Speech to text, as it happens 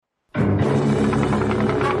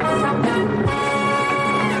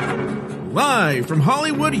Live from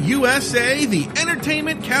Hollywood, USA, the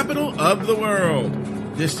entertainment capital of the world.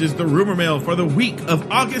 This is the Rumor Mill for the week of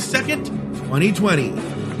August 2nd,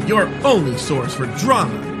 2020. Your only source for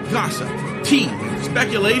drama, gossip, tea, and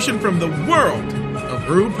speculation from the world of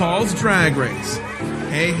RuPaul's Drag Race.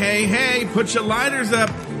 Hey, hey, hey, put your lighters up.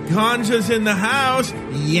 Ganja's in the house.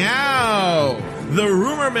 Yow! The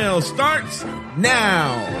Rumor Mill starts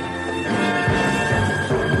now.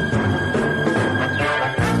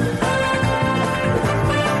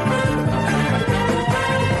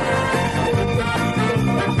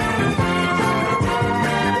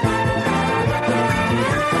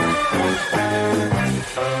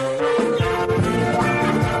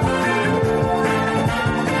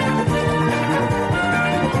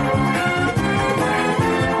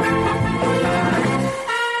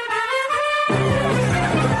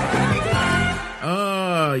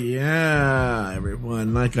 Yeah,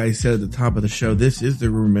 everyone. Like I said at the top of the show, this is the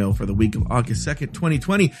Rumor Mill for the week of August 2nd,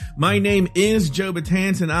 2020. My name is Joe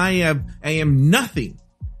Batance, and I am nothing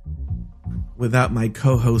without my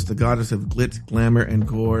co-host, the goddess of glitz, glamour, and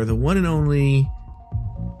gore, the one and only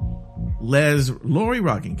Lori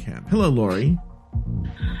Roggenkamp. Hello, Lori.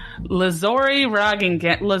 Lazori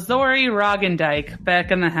Roggendike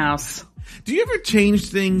back in the house. Do you ever change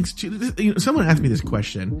things to, someone asked me this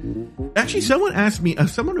question. Actually, someone asked me,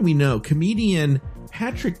 someone we know, comedian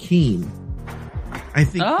Patrick Keane. I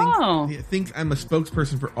think thinks I'm a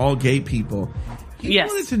spokesperson for all gay people. He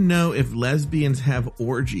wanted to know if lesbians have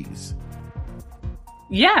orgies.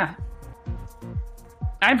 Yeah.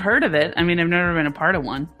 I've heard of it. I mean, I've never been a part of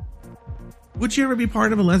one. Would you ever be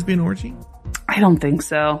part of a lesbian orgy? I don't think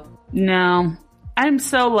so. No. I'm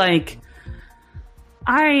so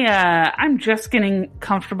I'm just getting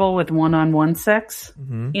comfortable with one-on-one sex,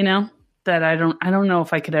 that I don't know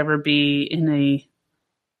if I could ever be in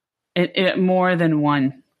more than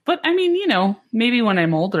one. But I mean, maybe when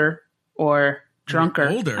I'm older or drunker,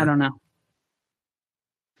 I don't know.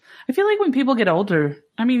 I feel like when people get older,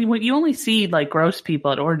 I mean, when you only see gross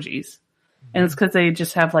people at orgies, and it's because they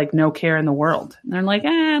just have no care in the world. And they're like,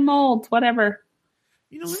 I'm old, whatever.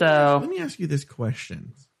 Let me ask you this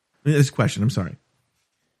question. I'm sorry.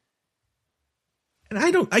 And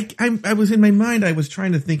I was in my mind, I was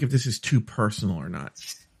trying to think if this is too personal or not.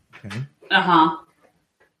 Okay. Uh-huh.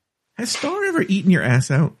 Has Star ever eaten your ass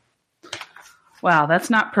out? Wow, that's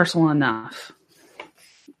not personal enough.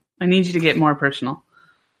 I need you to get more personal.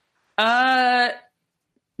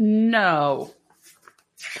 No.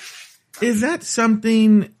 Is that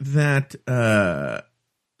something that,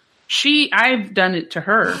 I've done it to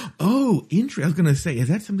her. Oh, interesting. I was going to say, is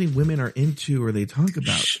that something women are into or they talk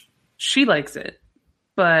about? She likes it.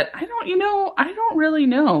 But I don't really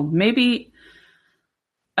know. Maybe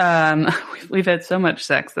we've had so much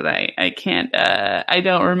sex that I can't, I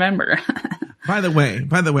don't remember. By the way,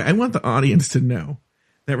 I want the audience to know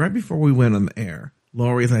that right before we went on the air,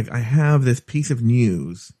 Lori's like, I have this piece of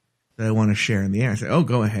news that I want to share in the air. I said, oh,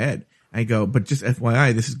 go ahead. I go, but just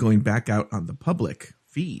FYI, this is going back out on the public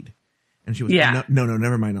feed. And she was like, no,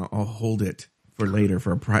 never mind. I'll hold it for later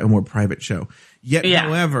for a more private show.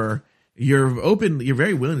 However, you're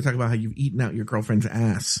very willing to talk about how you've eaten out your girlfriend's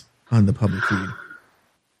ass on the public feed.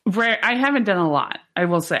 Rare. I haven't done a lot, I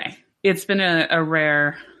will say. It's been a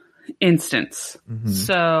rare instance. Mm-hmm.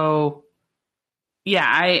 So, yeah,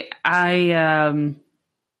 I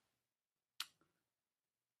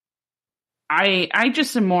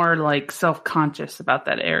just am more self-conscious about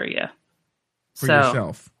that area. For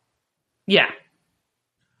yourself? Yeah.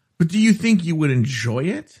 But do you think you would enjoy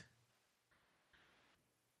it?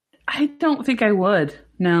 I don't think I would.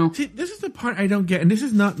 No. See, this is the part I don't get, and this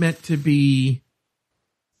is not meant to be.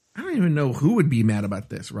 I don't even know who would be mad about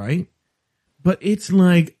this, right? But it's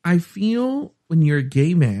I feel when you're a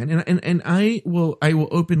gay man, and I will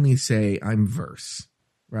openly say I'm verse,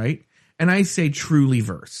 right? And I say truly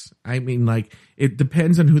verse. I mean, it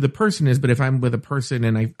depends on who the person is, but if I'm with a person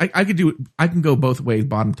and I could do it, I can go both ways,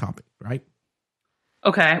 bottom topic, right?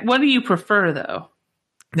 Okay. What do you prefer, though?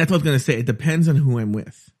 That's what I was going to say. It depends on who I'm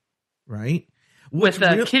with. Right? With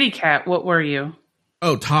the kitty cat, what were you?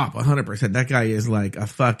 Oh, top, 100%. That guy is a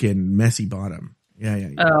fucking messy bottom. Yeah.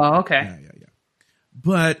 Oh, okay. Yeah.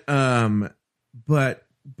 But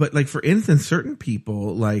for instance, certain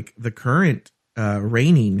people, the current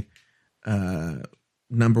reigning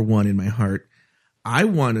number one in my heart, I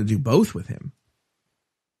want to do both with him.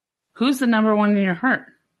 Who's the number one in your heart?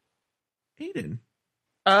 Aiden.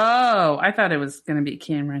 Oh, I thought it was going to be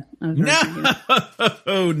Cameron.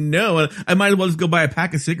 No, no. I might as well just go buy a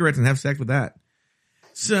pack of cigarettes and have sex with that.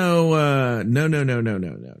 So, no.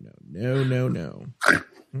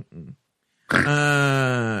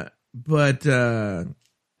 and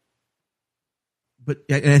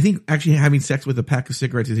I think actually having sex with a pack of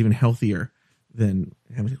cigarettes is even healthier than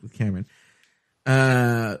having sex with Cameron.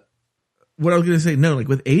 What I was going to say, no, like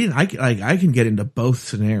with Aiden, I can get into both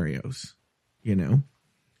scenarios, you know.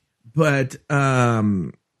 But what I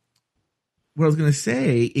was going to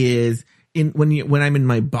say is when I'm in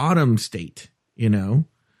my bottom state, you know,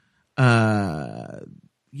 I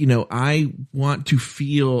want to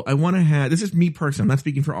have, this is me personally. I'm not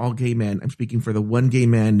speaking for all gay men. I'm speaking for the one gay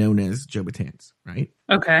man known as Joe Batanz, right?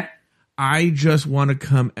 Okay. I just want to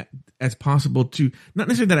come as possible to, not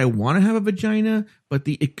necessarily that I want to have a vagina, but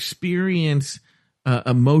the experience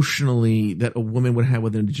emotionally that a woman would have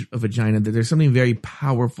with a vagina, that there's something very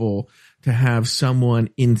powerful to have someone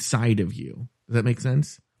inside of you. Does that make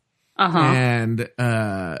sense? Uh-huh. And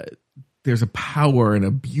there's a power and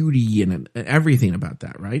a beauty and everything about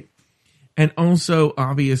that, right? And also,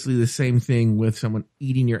 obviously, the same thing with someone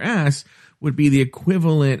eating your ass would be the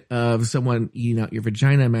equivalent of someone eating out your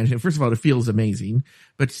vagina. Imagine, first of all, it feels amazing,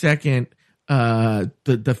 but second,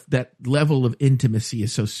 that level of intimacy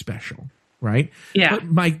is so special, right? Yeah. But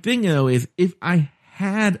my thing though is, if I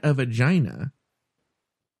had a vagina,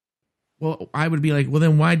 well, I would be like, well,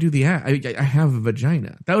 then why do the ass? I have a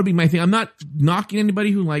vagina. That would be my thing. I'm not knocking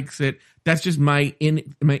anybody who likes it. That's just my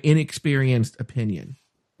inexperienced opinion.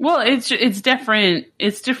 Well, it's different.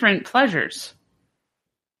 It's different pleasures.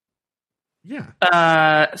 Yeah.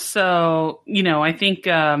 So, I think,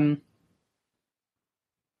 I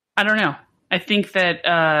don't know. I think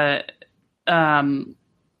that,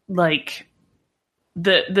 like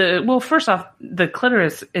well, first off, the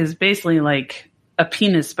clitoris is basically like a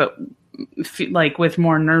penis, but like with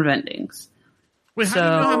more nerve endings. Wait, how do you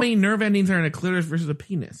know how many nerve endings are in a clitoris versus a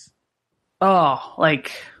penis? Oh,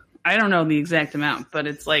 like, I don't know the exact amount, but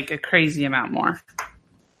it's like a crazy amount more.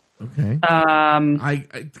 Okay.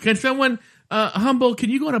 Can someone, Humble, can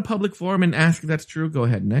you go on a public forum and ask if that's true? Go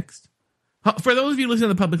ahead. Next. For those of you listening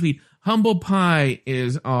to the public feed, Humble Pie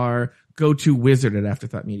is our go-to wizard at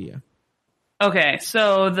Afterthought Media. Okay,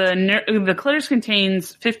 so the clitoris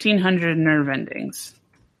contains 1,500 nerve endings.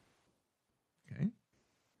 Okay.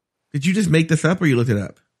 Did you just make this up or you looked it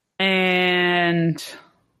up? And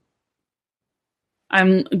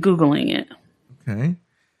I'm Googling it. Okay.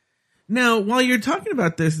 Now, while you're talking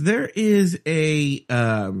about this, there is a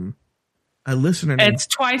listener. It's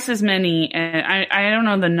twice as many. I don't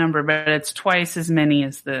know the number, but it's twice as many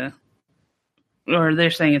as or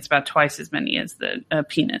they're saying it's about twice as many as the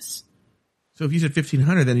penis. So if you said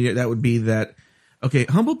 1,500, then that would be that. Okay,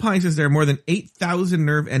 Humble Pie says there are more than 8,000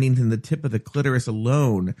 nerve endings in the tip of the clitoris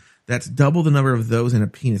alone. That's double the number of those in a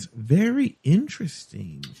penis. Very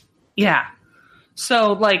interesting. Yeah.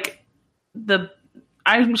 So, like,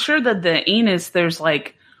 I'm sure that the anus, there's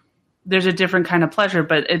a different kind of pleasure,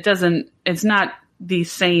 but it's not the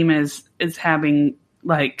same as having,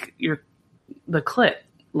 like, the clit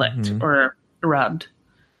licked or rubbed.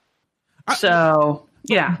 So,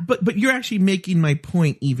 yeah. But you're actually making my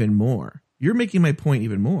point even more. You're making my point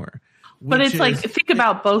even more. But it's like, think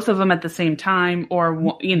about both of them at the same time, or,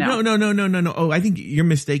 No. Oh, I think you're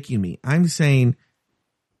mistaking me. I'm saying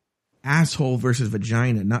asshole versus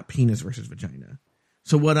vagina, not penis versus vagina.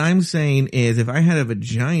 So what I'm saying is, if I had a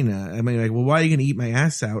vagina, I mean, like, well, why are you going to eat my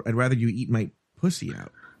ass out? I'd rather you eat my pussy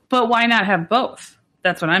out. But why not have both?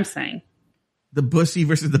 That's what I'm saying. The pussy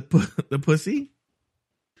versus the pussy?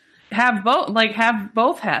 Have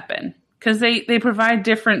both happen, because they provide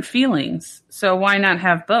different feelings. So why not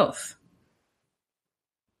have both?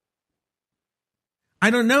 I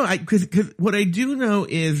don't know. Because what I do know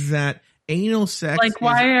is that anal sex. Like,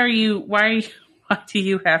 why do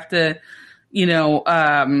you have to,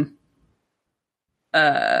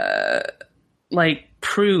 like,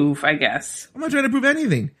 prove, I guess? I'm not trying to prove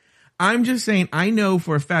anything. I'm just saying, I know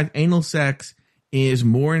for a fact anal sex is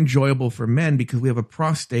more enjoyable for men because we have a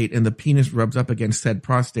prostate and the penis rubs up against said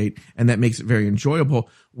prostate, and that makes it very enjoyable.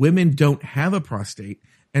 Women don't have a prostate,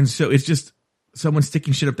 and so it's just someone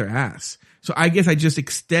sticking shit up their ass. So I guess I just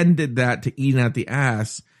extended that to eating out the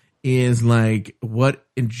ass. Is like, what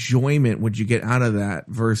enjoyment would you get out of that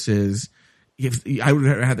versus if I would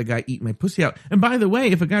have the guy eat my pussy out? And by the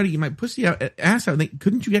way, if a guy would eat my pussy out, ass out,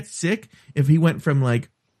 couldn't you get sick if he went from like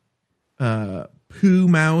poo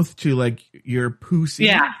mouth to like your pussy?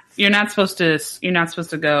 Yeah, you're not supposed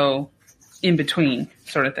to go in between,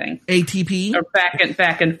 sort of thing. ATP or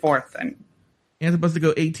back and forth. You're supposed to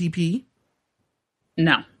go ATP.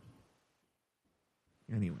 No.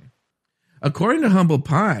 Anyway. According to Humble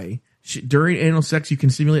Pie, during anal sex, you can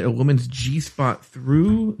simulate a woman's G-spot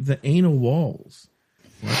through the anal walls.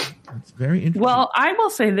 What? That's very interesting. Well, I will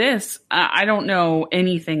say this. I don't know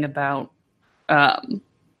anything about the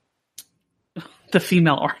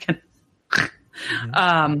female organ.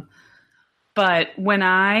 But when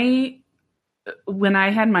I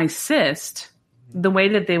had my cyst, the way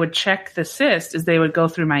that they would check the cyst is they would go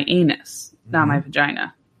through my anus, not my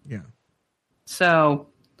vagina. Yeah. So,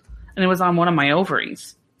 and it was on one of my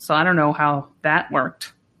ovaries. So I don't know how that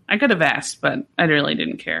worked. I could have asked, but I really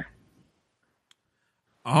didn't care.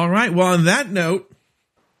 All right. Well, on that note,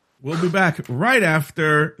 we'll be back right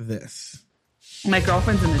after this. My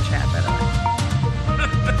girlfriend's in the chat, by the way.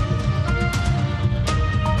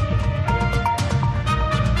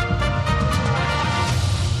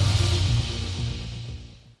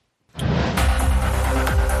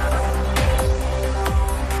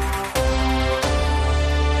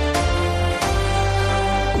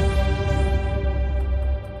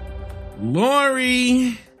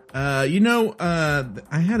 Lori, I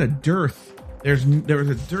had a dearth. There was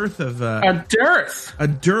a dearth of a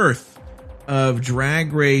dearth of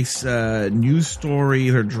Drag Race news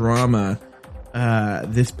stories or drama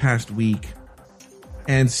this past week,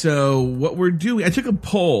 and so what we're doing, I took a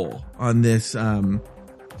poll on this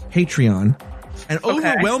Patreon, and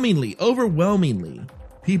overwhelmingly,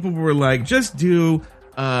 people were like, just do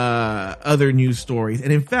other news stories,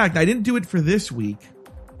 and in fact, I didn't do it for this week.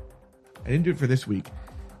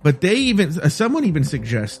 But someone even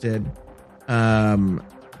suggested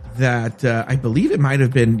that I believe it might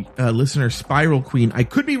have been listener Spiral Queen. I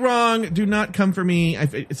could be wrong. Do not come for me.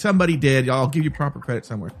 If somebody did. I'll give you proper credit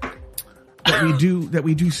somewhere. That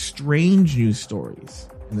we do strange news stories.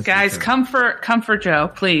 Guys, come for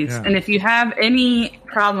Joe, please. Yeah. And if you have any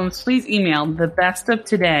problems, please email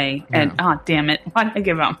thebestoftoday. And damn it, why did I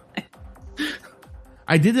give up?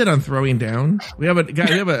 I did that on Throwing Down. We have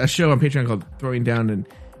a show on Patreon called Throwing Down, and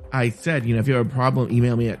I said, if you have a problem,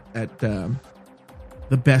 email me at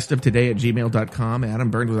thebestoftoday@gmail.com. Adam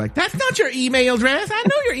Burns was like, "That's not your email address. I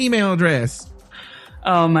know your email address."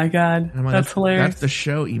 Oh my god, like, that's hilarious. That's the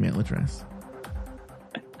show email address.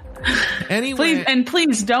 Anyway,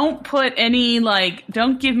 please don't put any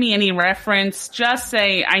don't give me any reference. Just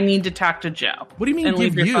say I need to talk to Joe. What do you mean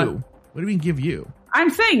give you? What do you mean give you? I'm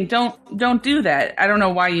saying don't do that. I don't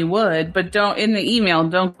know why you would, but don't in the email,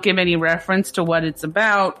 don't give any reference to what it's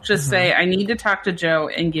about. Just say I need to talk to Joe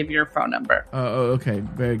and give your phone number. Oh, okay.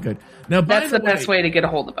 Very good. Now, that's the best way to get a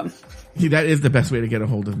hold of him. That is the best way to get a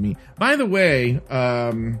hold of me. By the way,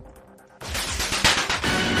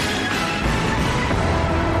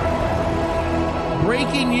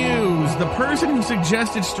 breaking news. The person who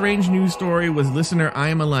suggested strange news story was listener I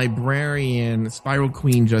Am a Librarian. Spiral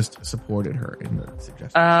Queen just supported her in the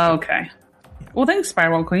suggestion. Okay. Yeah. Well, thanks,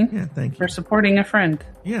 Spiral Queen. Yeah, thank you. For supporting a friend.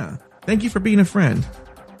 Yeah. Thank you for being a friend.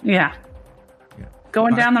 Yeah.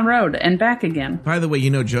 Going down the road and back again. By the way,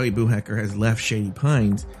 Joey Boohacker has left Shady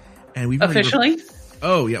Pines. And we've officially?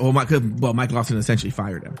 Oh, yeah. Well, Mike Lawson essentially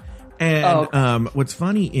fired him. And what's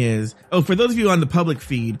funny is, for those of you on the public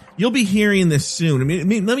feed, you'll be hearing this soon. I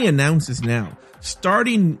mean, let me announce this now.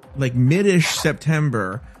 Starting mid-ish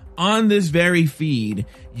September, on this very feed,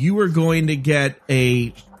 you are going to get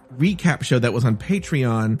a recap show that was on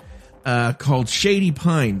Patreon called Shady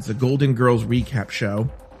Pines, the Golden Girls recap show.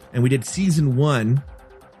 And we did season 1.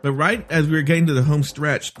 But right as we were getting to the home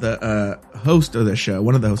stretch, the host of the show,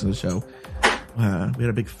 one of the hosts of the show, we had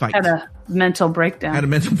a big fight. Had a mental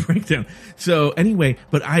breakdown. So anyway,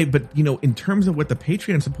 but in terms of what the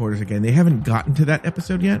Patreon supporters, again, they haven't gotten to that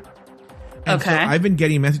episode yet. And so I've been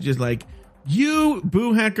getting messages like, you,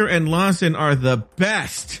 Boohacker and Lawson are the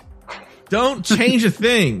best. Don't change a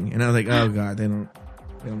thing. And I was like, oh god, they don't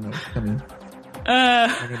know what's coming.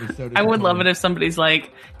 I would love it if somebody's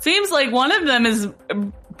like, seems like one of them is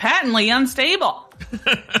patently unstable.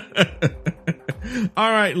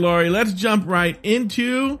 All right, Lori, let's jump right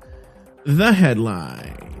into the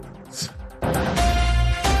headlines.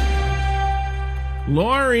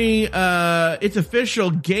 Lori, it's official.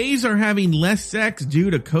 Gays are having less sex due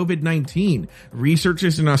to COVID-19.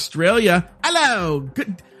 Researchers in Australia. Hello,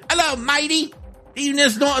 matey. Even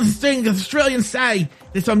that's not a thing Australians say.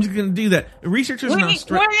 So I'm just going to do that. Researchers in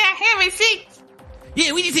Australia. We're not having sex.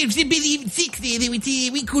 Yeah, we just have busy having sex there.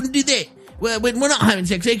 We couldn't do that. Well, we're not having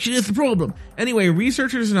sex, actually, that's the problem. Anyway,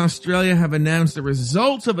 researchers in Australia have announced the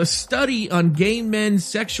results of a study on gay men's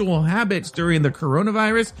sexual habits during the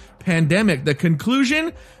coronavirus pandemic. The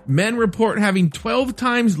conclusion, men report having 12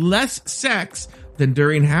 times less sex than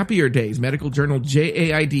during happier days. Medical journal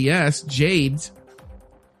JAIDS, JADES,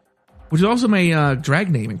 which is also my drag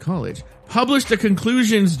name in college, published the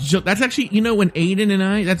conclusions. That's actually, when Aiden and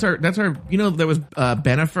I, that's our, there was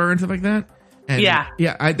Benifer and stuff like that.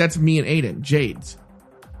 And that's me and Aiden, Jades.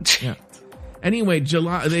 Yeah. Anyway,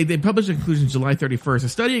 they published a conclusion July 31st. A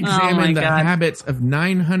study examined the habits of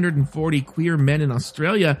 940 queer men in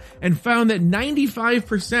Australia and found that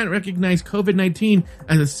 95% recognized COVID-19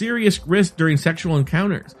 as a serious risk during sexual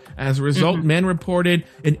encounters. As a result, men reported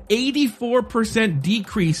an 84%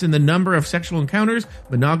 decrease in the number of sexual encounters,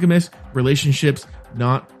 monogamous relationships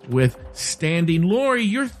notwithstanding. Lori,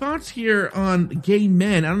 your thoughts here on gay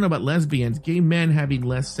men? I don't know about lesbians. Gay men having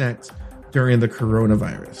less sex during the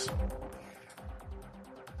coronavirus.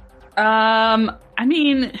 I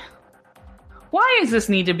mean, why does this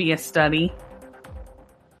need to be a study?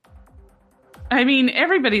 I mean,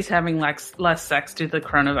 everybody's having less sex due to the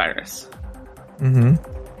coronavirus. Mm-hmm.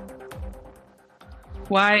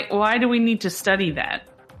 Why do we need to study that?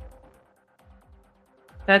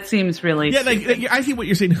 That seems really like I see what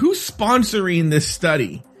you're saying. Who's sponsoring this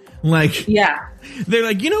study? They're like,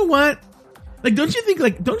 you know what? Like, don't you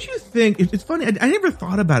think it's funny? I never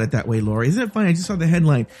thought about it that way, Lori. Isn't it funny? I just saw the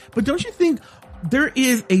headline. But don't you think there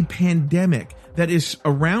is a pandemic that is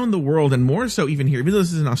around the world, and more so even here, even though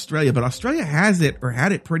this is in Australia, but Australia has it or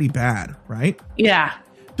had it pretty bad, right? Yeah.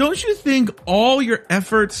 Don't you think all your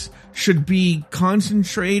efforts should be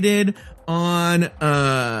concentrated on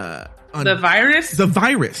the virus? The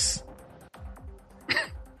virus.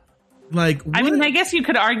 Like, I mean, I guess you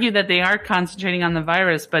could argue that they are concentrating on the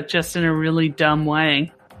virus, but just in a really dumb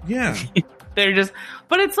way. Yeah. But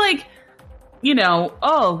it's like,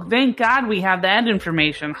 oh, thank God we have that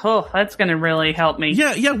information. Oh, that's going to really help me.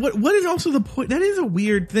 Yeah. What is also the point? That is a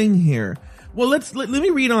weird thing here. Well, let me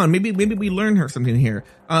read on. Maybe we learn something here.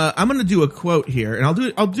 I'm going to do a quote here, and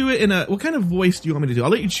I'll do it in what kind of voice do you want me to do? I'll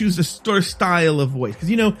let you choose the style of voice.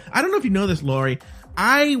 Because, I don't know if you know this, Lori.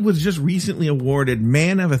 I was just recently awarded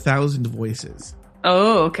Man of 1,000 Voices.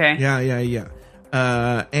 Oh, okay. Yeah.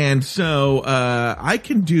 And so I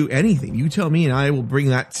can do anything. You tell me, and I will bring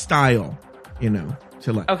that style,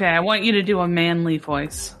 to life. Okay, I want you to do a manly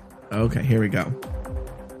voice. Okay, here we go.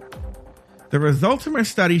 The results from our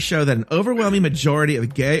study show that an overwhelming majority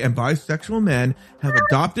of gay and bisexual men have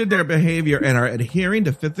adopted their behavior and are adhering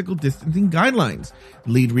to physical distancing guidelines.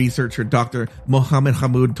 Lead researcher Dr. Mohammed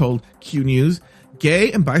Hamoud told Q News.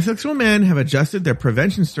 Gay and bisexual men have adjusted their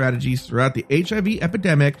prevention strategies throughout the HIV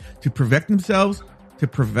epidemic to protect themselves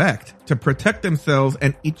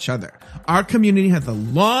and each other. Our community has a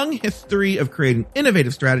long history of creating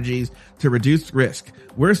innovative strategies to reduce risk.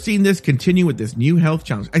 We're seeing this continue with this new health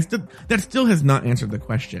challenge. That still has not answered the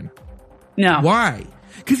question. No. Why?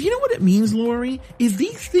 Because you know what it means, Lori? Is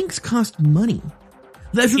these things cost money.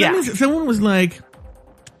 So that means someone was like,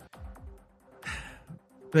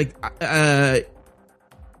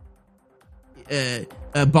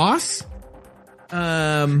 boss,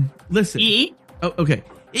 listen. Oh, okay.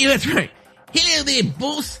 Yeah, that's right. Hello there,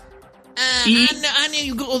 boss. I know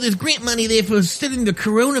you got all this grant money there for studying the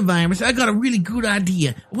coronavirus. I got a really good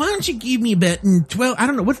idea. Why don't you give me about 12, I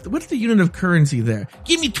don't know, what's the unit of currency there?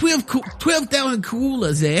 Give me 12,000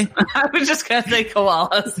 koalas there. I was just going to say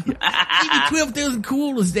koalas. Give me 12,000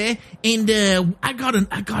 koalas there. And I got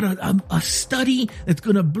a study that's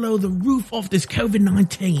going to blow the roof off this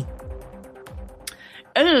COVID-19.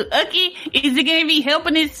 Oh, okay. Is it going to be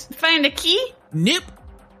helping us find a key? Nope.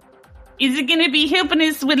 Is it going to be helping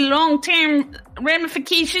us with long-term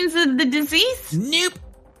ramifications of the disease? Nope.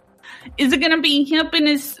 Is it going to be helping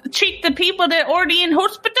us treat the people that are already in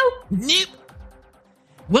hospital? Nope.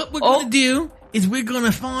 What we're going to do is we're going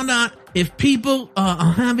to find out if people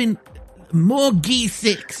are having more gay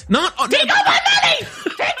sex. Take all my money!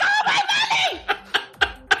 Take all my money!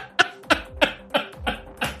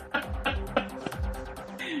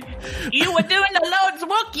 You are doing the Lord's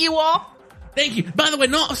work, you are. Thank you. By the way,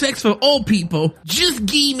 not sex for all people, just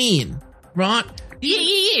gay men, right?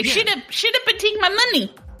 Yeah. Shut up and take my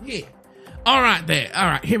money. Yeah. All right, there. All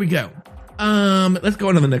right, here we go. Let's go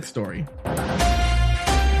on to the next story.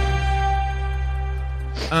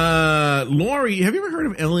 Lori, have you ever heard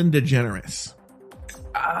of Ellen DeGeneres?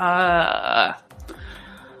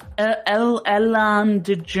 Ellen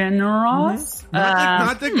DeGeneres?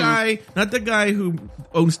 Mm-hmm. Not the guy who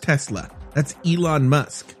owns Tesla. That's Elon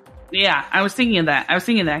Musk. Yeah, I was thinking of that. I was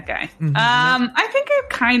thinking of that guy. Mm-hmm. I think I've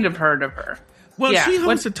kind of heard of her. Well, she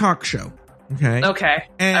hosts a talk show. Okay.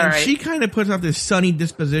 And she kind of puts off this sunny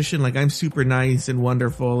disposition, like I'm super nice and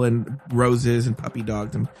wonderful and roses and puppy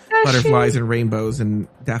dogs and butterflies and rainbows and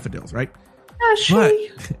daffodils, right?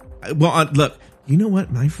 But, look, you know what?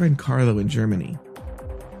 My friend Carlo in Germany,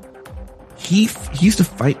 he used to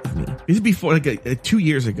fight with me. This is before, 2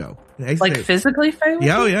 years ago. Physically fight with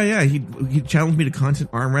you? Yeah. He challenged me to constant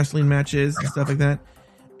arm wrestling matches and stuff like that.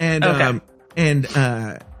 And and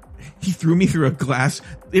he threw me through a glass.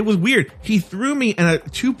 It was weird. He threw me, and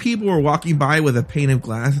two people were walking by with a pane of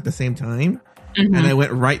glass at the same time, and I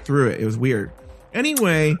went right through it. It was weird.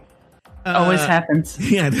 Anyway, always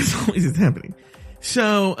happens. Yeah, this always is happening.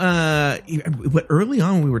 So, but early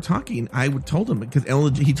on when we were talking, I told him, because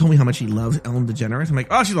he told me how much he loves Ellen DeGeneres. I'm like,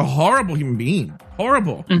 oh, she's a horrible human being.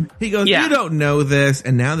 Horrible. He goes, you don't know this.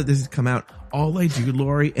 And now that this has come out, all I do,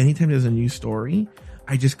 Lori, anytime there's a new story,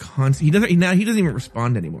 I just constantly, he doesn't even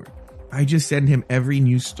respond anymore. I just send him every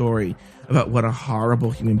news story about what a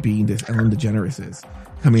horrible human being this Ellen DeGeneres is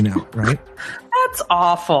coming out, right? That's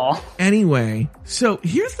awful. Anyway, so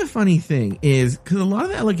here's the funny thing is, because a lot of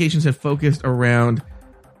the allegations have focused around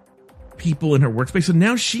people in her workspace. So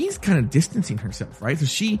now she's kind of distancing herself, right? So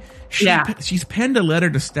she's penned a letter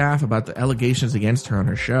to staff about the allegations against her on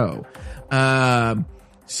her show.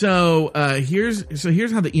 So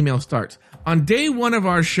here's how the email starts. On day one of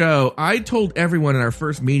our show, I told everyone in our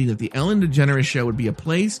first meeting that the Ellen DeGeneres show would be a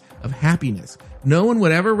place of happiness. No one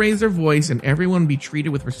would ever raise their voice and everyone would be treated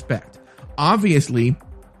with respect. Obviously,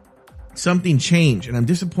 something changed, and I'm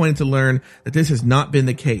disappointed to learn that this has not been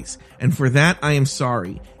the case. And for that, I am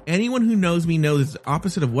sorry. Anyone who knows me knows it's the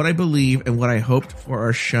opposite of what I believe and what I hoped for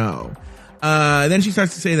our show. Then she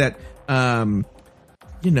starts to say that,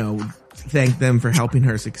 thank them for helping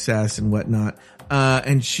her success and whatnot.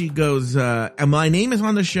 And she goes, my name is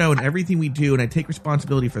on the show and everything we do, and I take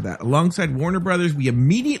responsibility for that. Alongside Warner Brothers, we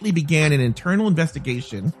immediately began an internal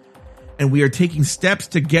investigation, and we are taking steps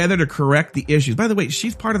together to correct the issues. By the way,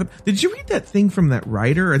 she's part of the... Did you read that thing from that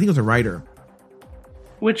writer? I think it was a writer.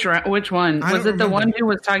 Which one? Was it the one who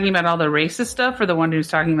was talking about all the racist stuff, or the one who's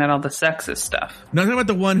talking about all the sexist stuff? No, I'm talking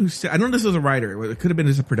about the one who said... I don't know if this was a writer. It could have been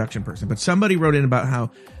just a production person, but somebody wrote in about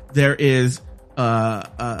how there is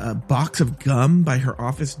a box of gum by her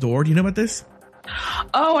office door. Do you know about this?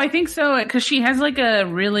 Oh, I think so, because she has like a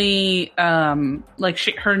really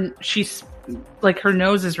she's like her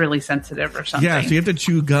nose is really sensitive or something. Yeah, so you have to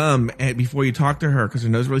chew gum before you talk to her because her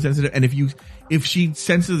nose is really sensitive. And if she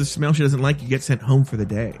senses the smell she doesn't like, you get sent home for the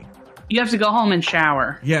day. You have to go home and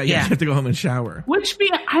shower. Yeah, you have to go home and shower.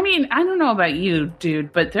 I don't know about you,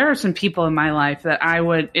 dude, but there are some people in my life that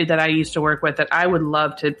I used to work with that I would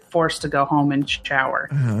love to force to go home and shower.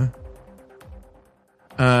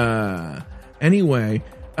 Anyway,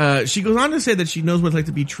 she goes on to say that she knows what it's like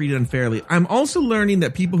to be treated unfairly. I'm also learning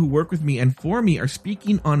that people who work with me and for me are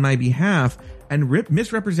speaking on my behalf and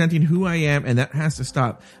misrepresenting who I am, and that has to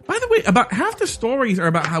stop. By the way, about half the stories are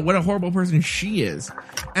about what a horrible person she is.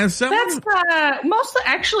 And I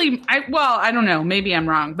don't know, maybe I'm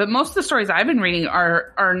wrong, but most of the stories I've been reading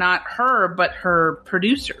are not her, but her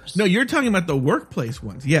producers. No, you're talking about the workplace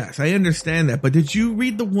ones. Yes, I understand that. But did you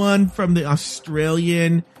read the one from the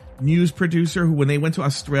Australian news producer who, when they went to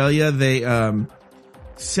Australia, they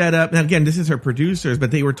set up... Now, again, this is her producers, but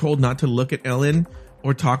they were told not to look at Ellen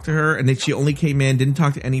or talk to her, and then she only came in, didn't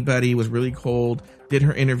talk to anybody, was really cold, did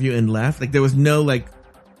her interview and left. Like, there was no, like...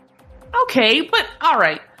 Okay, but all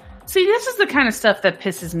right. See, this is the kind of stuff that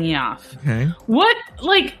pisses me off. Okay. What,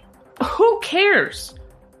 like, who cares?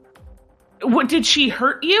 What, did she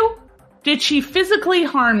hurt you? Did she physically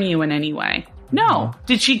harm you in any way? No.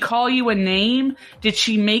 Did she call you a name? Did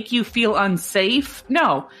she make you feel unsafe?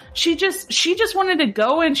 No. She just wanted to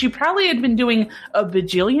go in. She probably had been doing a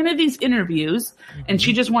bajillion of these interviews, and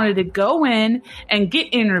she just wanted to go in and get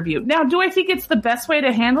interviewed. Now, do I think it's the best way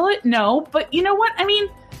to handle it? No. But you know what? I mean,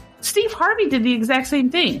 Steve Harvey did the exact same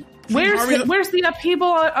thing. Where's the upheaval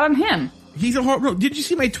on him? He's a horrible... Did you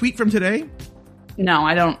see my tweet from today? No,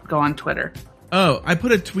 I don't go on Twitter. Oh, I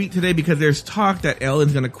put a tweet today because there's talk that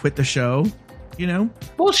Ellen's going to quit the show. You know?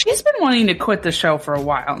 Well, she's been wanting to quit the show for a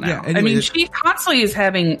while now. Yeah, anyway, I mean, she constantly is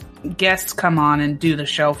having guests come on and do the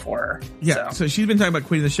show for her. Yeah, so she's been talking about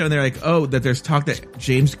quitting the show, and they're like, oh, that there's talk that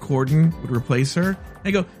James Corden would replace her.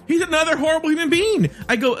 I go, he's another horrible human being.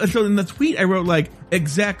 I go, so in the tweet, I wrote, like,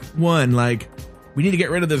 exec one, like, we need to get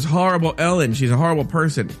rid of this horrible Ellen. She's a horrible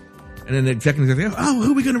person. And then the executive goes, oh,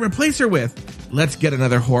 who are we going to replace her with? Let's get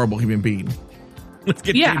another horrible human being. Let's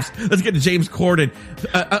get James Corden.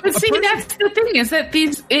 But see, that's the thing, is that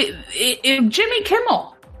Jimmy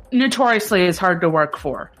Kimmel notoriously is hard to work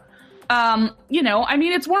for. I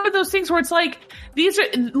mean, it's one of those things where it's like,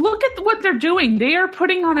 look at what they're doing. They are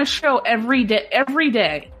putting on a show every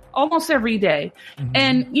day, almost every day. Mm-hmm.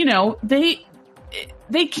 And,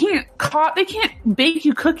 they can't bake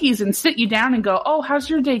you cookies and sit you down and go, oh,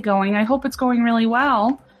 how's your day going? I hope it's going really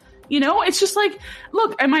well. It's just like,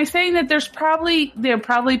 look, am I saying that there are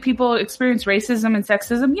probably people experience racism and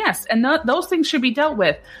sexism? Yes. And those things should be dealt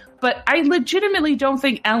with. But I legitimately don't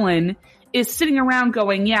think Ellen sitting around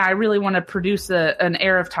going, yeah, I really want to produce an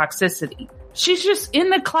air of toxicity. She's just in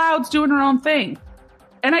the clouds doing her own thing.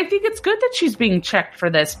 And I think it's good that she's being checked for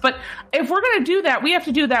this. But if we're going to do that, we have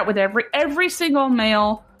to do that with every single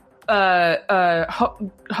male TV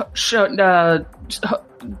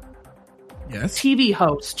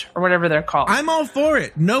host or whatever they're called. I'm all for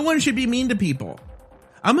it. No one should be mean to people.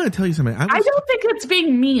 I'm going to tell you something. I don't think it's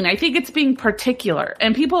being mean. I think it's being particular.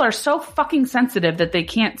 And people are so fucking sensitive that they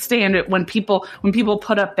can't stand it when people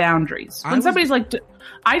put up boundaries. When somebody's like,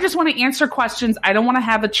 I just want to answer questions. I don't want to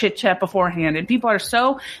have a chit chat beforehand. And people are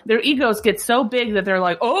their egos get so big that they're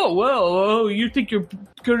like, oh, well, you think you're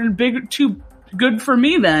good and big, too good for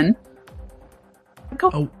me then?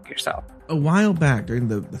 Go fuck yourself. A while back during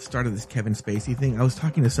the start of this Kevin Spacey thing, I was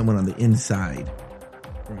talking to someone on the inside.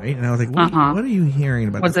 Right, and I was like, "What are you hearing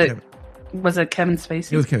about was this?" Was it Kevin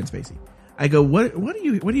Spacey? It was Kevin Spacey. I go, "What are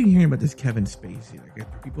you hearing about this Kevin Spacey? Like,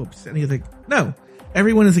 are people upset?" And he's like, "No,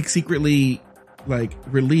 everyone is like secretly like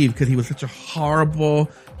relieved because he was such a horrible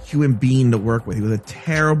human being to work with. He was a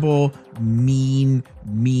terrible, mean,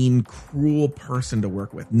 cruel person to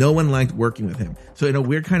work with. No one liked working with him. So in a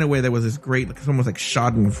weird kind of way, there was this great, like, almost like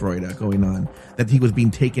Schadenfreude going on, that he was being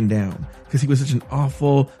taken down because he was such an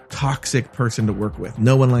awful, toxic person to work with.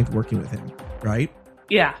 No one liked working with him, right?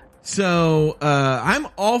 Yeah. So I'm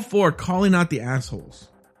all for calling out the assholes.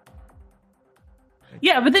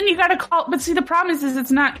 Yeah, but then you got to call. But see, the problem is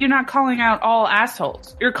you're not calling out all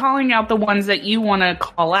assholes. You're calling out the ones that you want to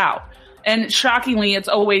call out. And shockingly, it's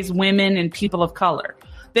always women and people of color.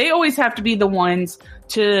 They always have to be the ones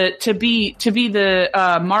to be the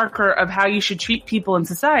marker of how you should treat people in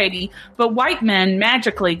society. But white men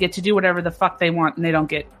magically get to do whatever the fuck they want, and they don't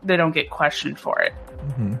get questioned for it.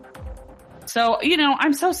 Mm-hmm. So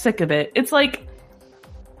I'm so sick of it. It's like,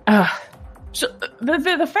 so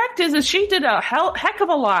the fact is she did a heck of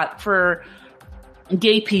a lot for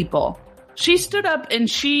gay people. She stood up and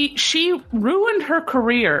she ruined her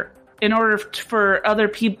career in order for other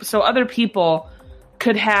people, so other people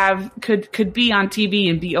could be on TV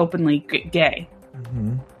and be openly gay.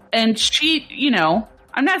 Mm-hmm. And she,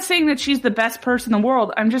 I'm not saying that she's the best person in the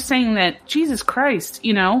world. I'm just saying that, Jesus Christ,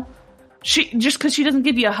 she, just because she doesn't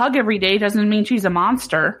give you a hug every day doesn't mean she's a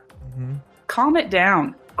monster. Mm-hmm. Calm it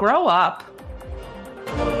down. Grow up.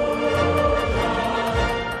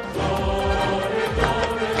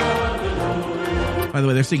 By the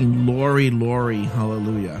way, they're singing Lori, Lori,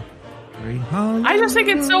 hallelujah. Hallelujah. I just think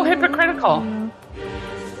it's so hypocritical.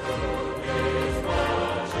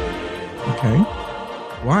 Okay.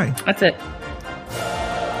 Why? That's it.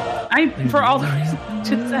 For all the reasons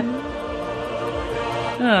to say.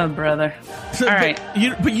 Oh, brother. So, all right.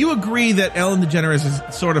 But you agree that Ellen DeGeneres is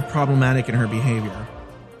sort of problematic in her behavior.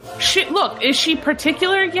 Look, is she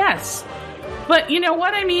particular? Yes. But you know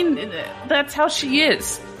what I mean? That's how she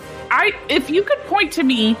is. If you could point to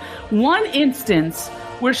me one instance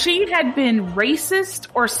where she had been racist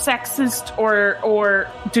or sexist or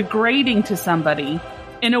degrading to somebody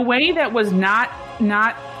in a way that was not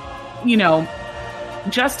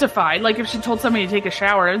justified, like if she told somebody to take a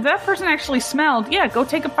shower, if that person actually smelled, yeah, go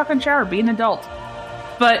take a fucking shower, be an adult.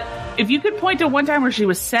 But if you could point to one time where she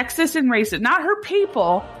was sexist and racist, not her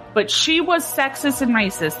people, but she was sexist and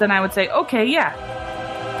racist, then I would say, okay, yeah,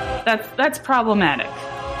 that's problematic.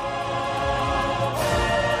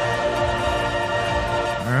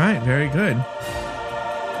 All right, very good.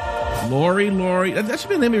 Lori, Lori. That should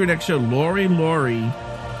be the name of your next show. Lori, Lori,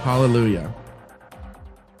 hallelujah.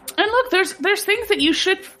 And look, there's things that you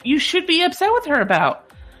should be upset with her about,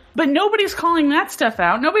 but nobody's calling that stuff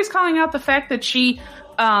out. Nobody's calling out the fact that she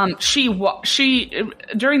during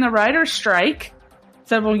the writer's strike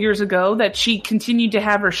several years ago, that she continued to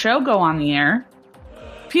have her show go on the air.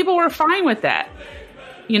 People were fine with that.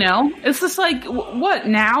 It's just like, what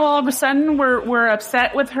now? All of a sudden, we're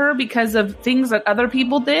upset with her because of things that other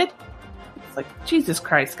people did. It's like, Jesus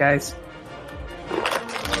Christ, guys.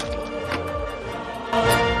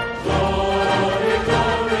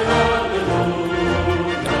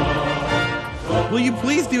 Will you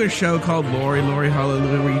please do a show called Lori, Lori,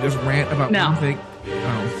 hallelujah, where you just rant about one thing?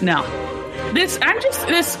 Oh. No. This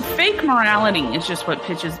fake morality is just what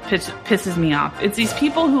pisses me off. It's these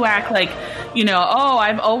people who act like,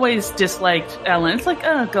 I've always disliked Ellen. It's like,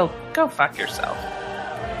 go fuck yourself.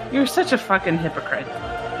 You're such a fucking hypocrite.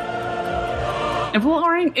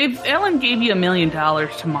 If Ellen gave you $1 million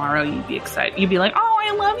tomorrow, you'd be excited. You'd be like, oh,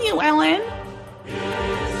 I love you, Ellen.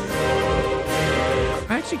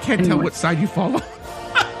 I actually can't tell what side you fall on.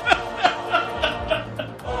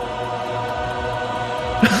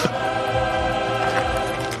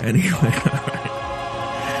 Anyway, all right.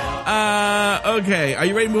 Okay, are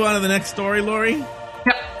you ready to move on to the next story, Lori?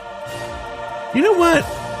 Yep. You know what?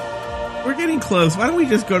 We're getting close. Why don't we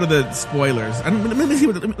just go to the spoilers? Let me see.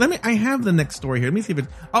 I have the next story here. Let me see if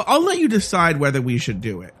I'll let you decide whether we should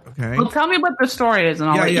do it. Okay. Well, tell me what the story is, and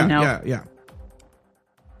I'll let you know. Yeah.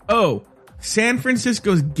 Oh, San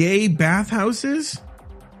Francisco's gay bathhouses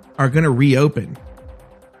are going to reopen.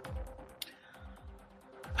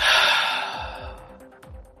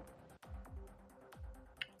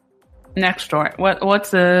 Next story.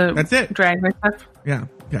 What's the? That's it. Drag race stuff? Yeah.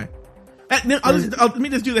 Okay. Let me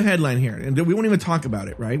just do the headline here, and we won't even talk about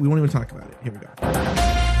it. Right? We won't even talk about it. Here we go.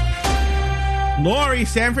 Lori,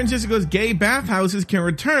 San Francisco's gay bathhouses can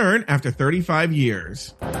return after 35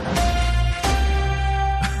 years.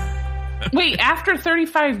 Wait, after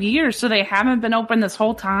 35 years, so they haven't been open this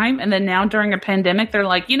whole time, and then now during a pandemic, they're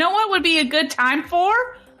like, you know what would be a good time for?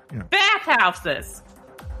 Yeah. Bathhouses.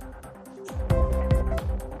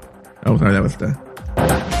 Oh, sorry, that was the...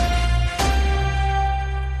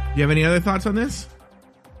 Do you have any other thoughts on this?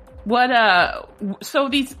 So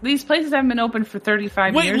these places haven't been open for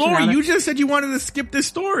 35 years. Wait, Lori, you just said you wanted to skip this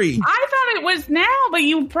story. I thought it was now, but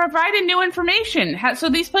you provided new information. So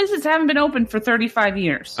these places haven't been open for 35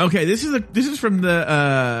 years. Okay, this is from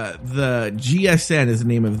the GSN is the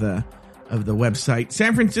name of the website.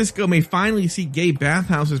 San Francisco may finally see gay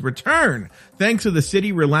bathhouses return thanks to the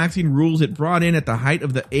city relaxing rules it brought in at the height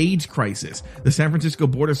of the AIDS crisis. The San Francisco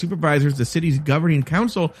Board of Supervisors, the city's governing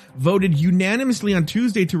council, voted unanimously on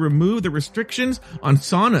Tuesday to remove the restrictions on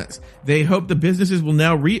saunas. They hope the businesses will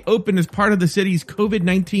now reopen as part of the city's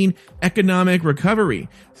COVID-19 economic recovery.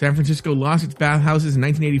 San Francisco lost its bathhouses in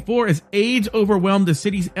 1984 as AIDS overwhelmed the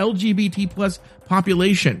city's LGBT plus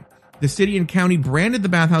population. The city and county branded the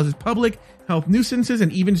bathhouses public health nuisances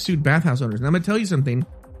and even sued bathhouse owners. And I'm going to tell you something.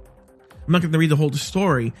 I'm not going to read the whole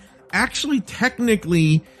story. Actually,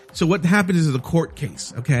 technically, so what happens is a court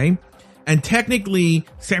case, okay? And technically,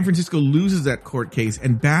 San Francisco loses that court case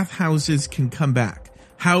and bathhouses can come back.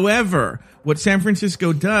 However, what San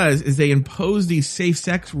Francisco does is they impose these safe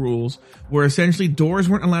sex rules where essentially doors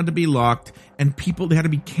weren't allowed to be locked and they had to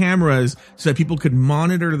be cameras so that people could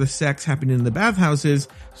monitor the sex happening in the bathhouses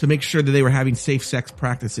to make sure that they were having safe sex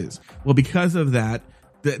practices. Well, because of that,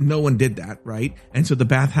 no one did that, right? And so the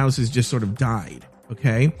bathhouses just sort of died,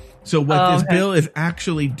 okay? So what this bill is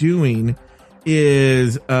actually doing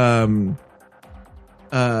is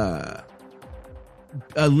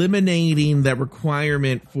eliminating that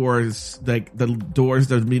requirement for like the doors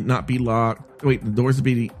to not be locked. Wait, the doors to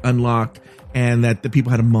be unlocked, and that the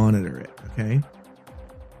people had to monitor it. Okay,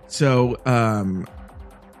 so and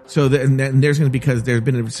there's going to because there's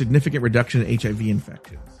been a significant reduction in HIV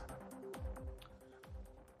infections.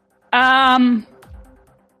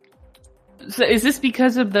 So is this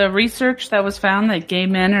because of the research that was found that gay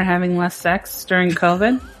men are having less sex during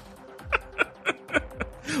COVID?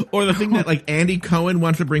 Or the thing that like Andy Cohen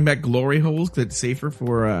wants to bring back glory holes because it's safer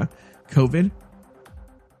for COVID.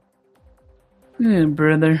 Yeah,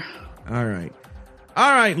 brother. All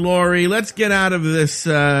right, Lori. Let's get out of this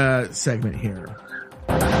segment here.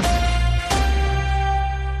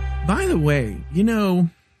 By the way, you know,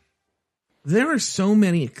 there are so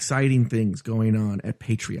many exciting things going on at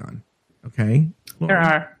Patreon. Okay, Lori? There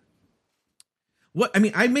are.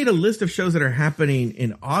 I made a list of shows that are happening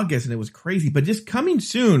in August and it was crazy, but just coming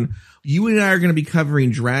soon, you and I are going to be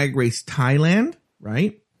covering Drag Race Thailand,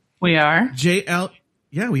 right? We are. Yeah,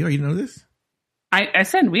 we are. You know this? I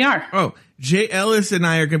said we are. Oh, Jay Ellis and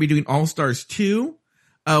I are going to be doing All Stars 2.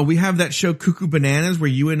 We have that show Cuckoo Bananas where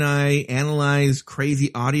you and I analyze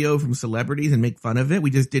crazy audio from celebrities and make fun of it. We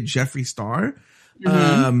just did Jeffree Star.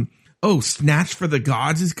 Mm-hmm. Snatch for the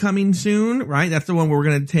Gods is coming soon, right? That's the one where we're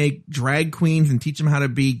going to take drag queens and teach them how to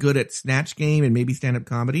be good at Snatch Game and maybe stand-up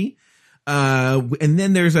comedy. And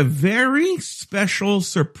then there's a very special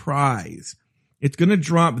surprise. It's going to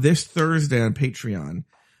drop this Thursday on Patreon.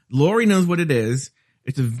 Lori knows what it is.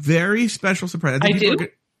 It's a very special surprise. I do?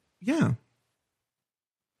 Yeah.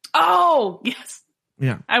 Oh, yes.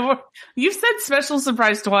 Yeah. You've said special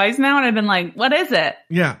surprise twice now, and I've been like, what is it?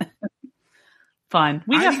 Yeah. Fun.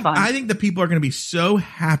 We have fun. I think the people are going to be so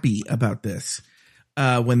happy about this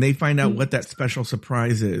when they find out what that special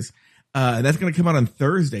surprise is. That's going to come out on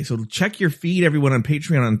Thursday. So check your feed, everyone, on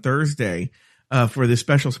Patreon on Thursday for this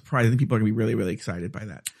special surprise. I think people are going to be really, really excited by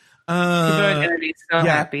that. People are going to be so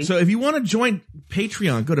happy. So if you want to join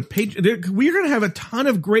Patreon, go to Patreon. We're going to have a ton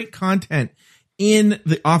of great content in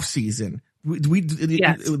the off season.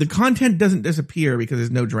 The content doesn't disappear because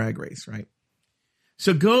there's no Drag Race, right?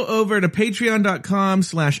 So go over to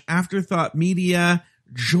patreon.com/afterthoughtmedia,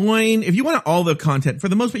 join, if you want all the content, for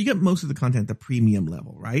the most part, you get most of the content at the premium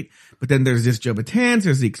level, right? But then there's this Joe Batanz,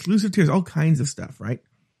 there's the exclusive tiers, all kinds of stuff, right?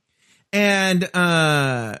 And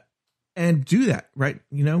do that, right?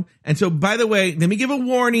 You know? And so, by the way, let me give a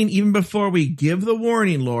warning even before we give the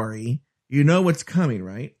warning, Lori. You know what's coming,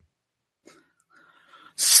 right?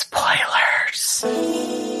 Spoilers.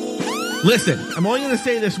 Listen, I'm only going to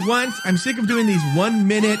say this once. I'm sick of doing these 1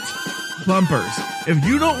 minute bumpers. If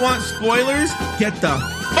you don't want spoilers, get the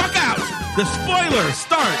fuck out. The spoilers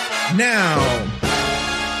start now.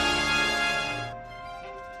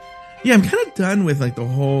 Yeah, I'm kind of done with like the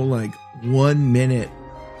whole like 1 minute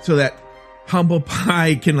so that Humble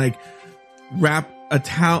Pie can like wrap a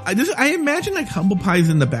towel. I imagine like Humble Pie's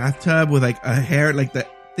in the bathtub with like a hair, like the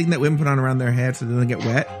thing that women put on around their head so they don't get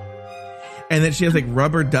wet. And then she has like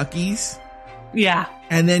rubber duckies. Yeah.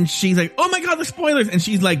 And then she's like, oh my God, the spoilers. And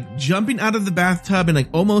she's like jumping out of the bathtub and like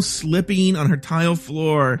almost slipping on her tile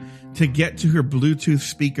floor to get to her Bluetooth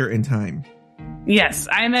speaker in time. Yes.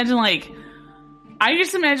 I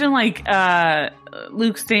just imagine like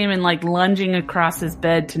Luke Stamen like lunging across his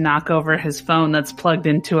bed to knock over his phone that's plugged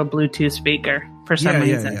into a Bluetooth speaker for some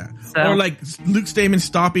reason. Yeah. So. Or like Luke Stamen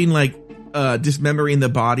stopping like dismembering the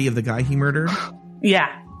body of the guy he murdered.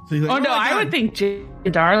 Yeah. So like, I would think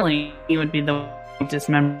Darling would be the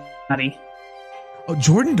dismembered body. Oh,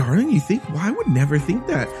 Jordan Darling, you think? Well, I would never think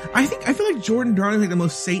that. I feel like Jordan Darling is like the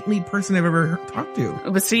most saintly person I've ever talked to.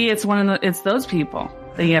 But see, it's those people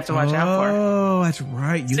that you have to watch out for. Oh, that's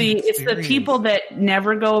right. It's the people that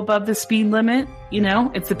never go above the speed limit. You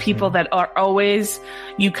know, it's the people that are always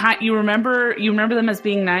you remember them as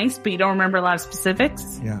being nice, but you don't remember a lot of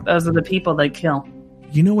specifics. Yeah, those are the people that kill.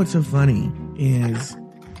 You know what's so funny is.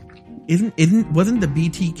 Wasn't the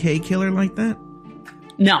BTK killer like that?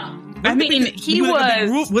 No. I mean, he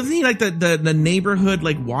was... Wasn't he like the neighborhood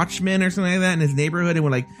like watchman or something like that in his neighborhood and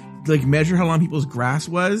would like measure how long people's grass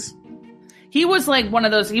was? He was like one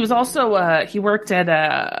of those... He was also... he worked at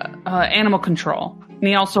animal control. And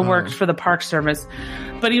he also worked for the Park Service.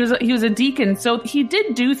 But he was a deacon. So he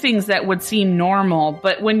did do things that would seem normal.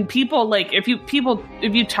 But when people like... If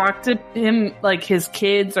you talk to him, like his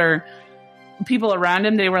kids or... people around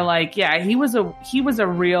him, they were like, yeah, he was a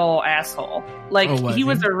real asshole. Like he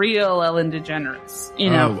was a real Ellen DeGeneres,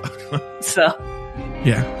 you know. So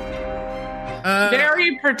yeah,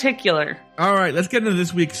 very particular. All right, let's get into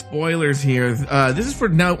this week's spoilers here. This is for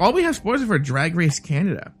now. All we have spoilers are for Drag Race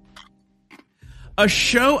Canada, a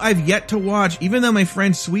show I've yet to watch, even though my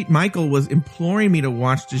friend Sweet Michael was imploring me to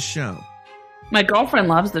watch this show. My girlfriend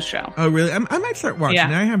loves the show. Oh, really? I might start watching.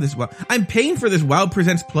 Yeah. I have this WoW. I'm paying for this WoW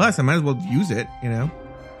Presents Plus. I might as well use it, you know?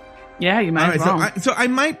 Yeah, you might as well. So I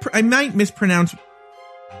might mispronounce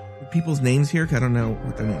people's names here because I don't know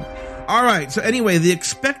what their name is. All right. So anyway, the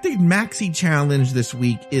expected maxi challenge this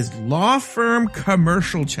week is Law Firm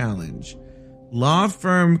Commercial Challenge. Law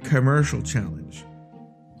Firm Commercial Challenge.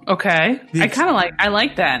 Okay. I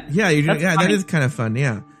like that. Yeah, that is kind of fun.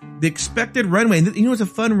 Yeah. The expected runway. You know, it's a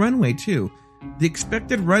fun runway too. The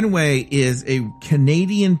expected runway is a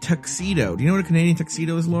Canadian tuxedo. Do you know what a Canadian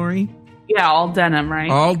tuxedo is, Lori? Yeah, all denim,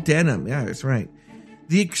 right? All denim. Yeah, that's right.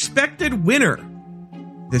 The expected winner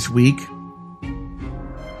this week,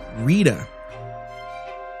 Rita.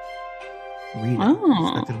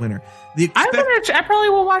 Oh. Expected winner. I probably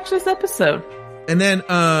will watch this episode. And then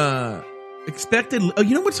expected. Oh,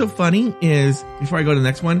 you know what's so funny is, before I go to the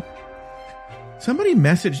next one, somebody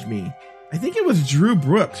messaged me. I think it was Drew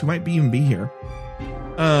Brooks, who might even be here.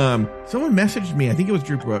 Someone messaged me. I think it was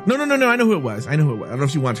Drew Brooks. No. I know who it was. I don't know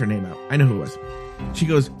if she wants her name out. I know who it was. She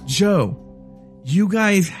goes, Joe, you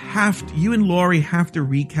and Lori have to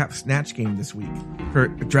recap Snatch Game this week for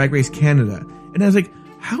Drag Race Canada. And I was like,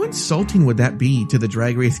 how insulting would that be to the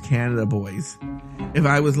Drag Race Canada boys if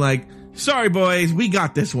I was like, sorry boys, we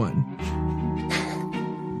got this one.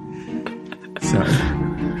 So...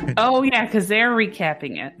 Oh, yeah, because they're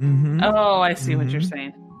recapping it. Mm-hmm. Oh, I see what you're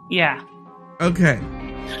saying. Yeah. Okay.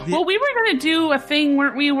 Well, we were going to do a thing,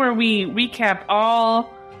 weren't we, where we recap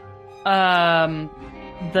all the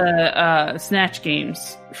Snatch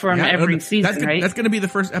games from every season, right? That's going to be the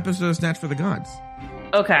first episode of Snatch for the Gods.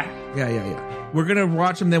 Okay. Yeah. We're going to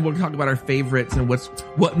watch them, then we'll talk about our favorites and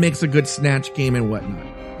what makes a good Snatch game and whatnot.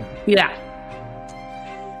 Yeah.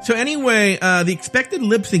 So anyway, the expected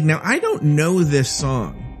lip sync. Now, I don't know this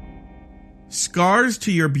song. Scars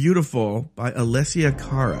to Your Beautiful by Alessia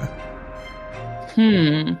Cara.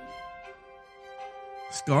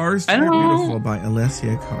 Scars to Your Beautiful by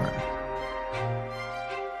Alessia Cara.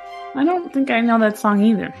 I don't think I know that song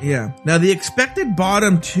either. Yeah. Now, the expected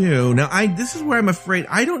bottom two. Now, this is where I'm afraid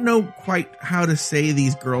I don't know quite how to say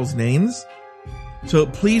these girls' names. So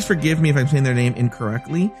please forgive me if I'm saying their name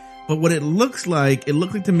incorrectly. But what it looks like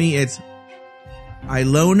to me, it's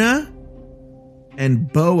Ilona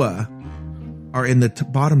and Boa are in the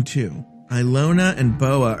bottom two. Ilona and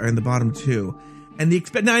Boa are in the bottom two. And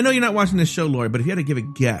now I know you're not watching this show, Lori, but if you had to give a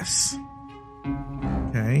guess,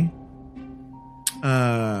 okay,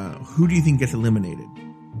 who do you think gets eliminated?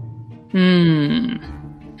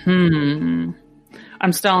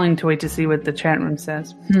 I'm stalling to wait to see what the chat room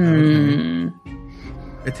says. Okay.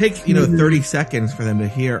 It takes 30 seconds for them to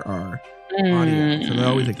hear our audio, so they're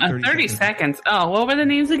always like 30 seconds. Oh, what were the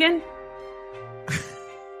names again?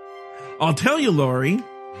 I'll tell you, Lori.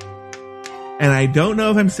 And I don't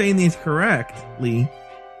know if I'm saying these correctly.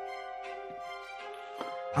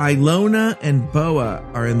 Ilona and Boa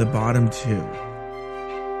are in the bottom two.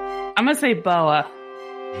 I'm gonna say Boa.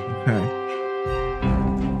 Okay.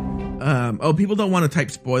 People don't want to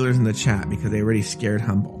type spoilers in the chat because they already scared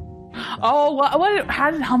Humble. Oh, what?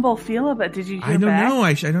 How did Humble feel about it? Did you hear I don't back? know.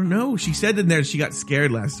 I don't know. She said in there she got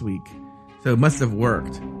scared last week, so it must have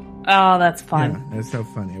worked. Oh, that's fun. Yeah, that's so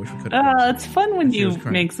funny. I wish we could. It's fun when you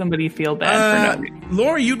make somebody feel bad for no reason.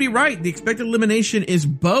 Lori, you'd be right. The expected elimination is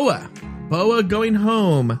Boa. Boa going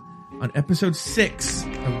home on episode 6.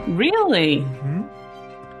 Really? Mm-hmm.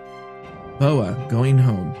 Boa going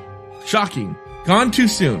home. Shocking. Gone too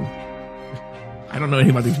soon. I don't know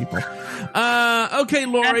anything about these people. Okay,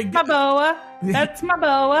 Lori. That's my Boa. That's my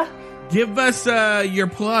Boa. Give us your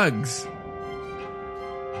plugs.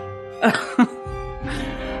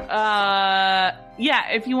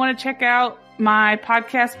 If you want to check out my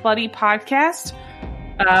podcast, Bloody Podcast,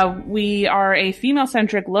 we are a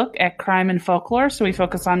female-centric look at crime and folklore. So we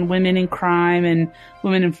focus on women in crime and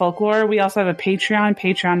women in folklore. We also have a Patreon,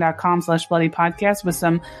 patreon.com/Bloody Podcast with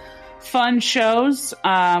some fun shows.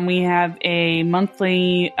 We have a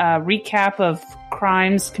monthly recap of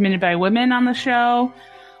crimes committed by women on the show.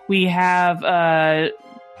 We have a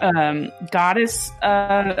goddess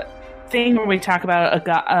thing where we talk about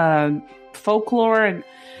folklore,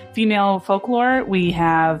 female folklore. We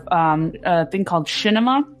have a thing called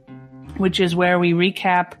Shinema, which is where we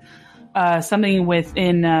recap something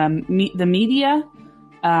within the media.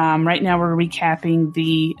 Right now we're recapping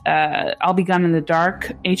the I'll Be Gone in the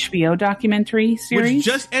Dark HBO documentary series. Which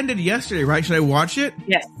just ended yesterday, right? Should I watch it?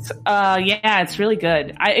 Yes. Yeah, it's really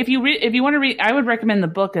good. If you want to read, I would recommend the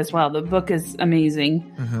book as well. The book is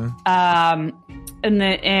amazing. Uh-huh.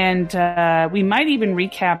 And we might even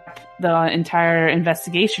recap the entire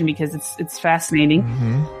investigation because it's fascinating.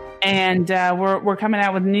 Mm-hmm. And we're coming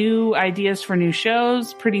out with new ideas for new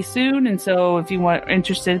shows pretty soon. And so if you are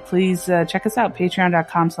interested, please check us out,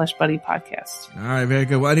 patreon.com/Bloody Podcast. All right, very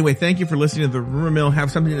good. Well, anyway, thank you for listening to the Rumor Mill.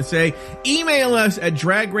 Have something to say? Email us at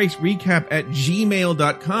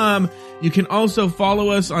dragracerecap@gmail.com. You can also follow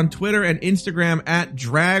us on Twitter and Instagram at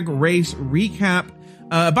dragracerecap.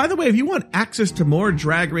 By the way, if you want access to more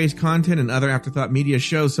Drag Race content and other Afterthought Media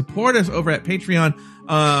shows, support us over at Patreon,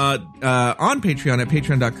 on Patreon at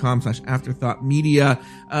patreon.com/Afterthought Media.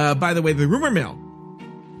 By the way, the Rumor Mill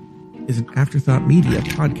is an Afterthought Media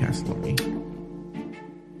podcast, Lori.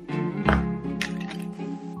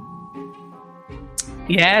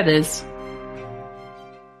 Yeah, it is.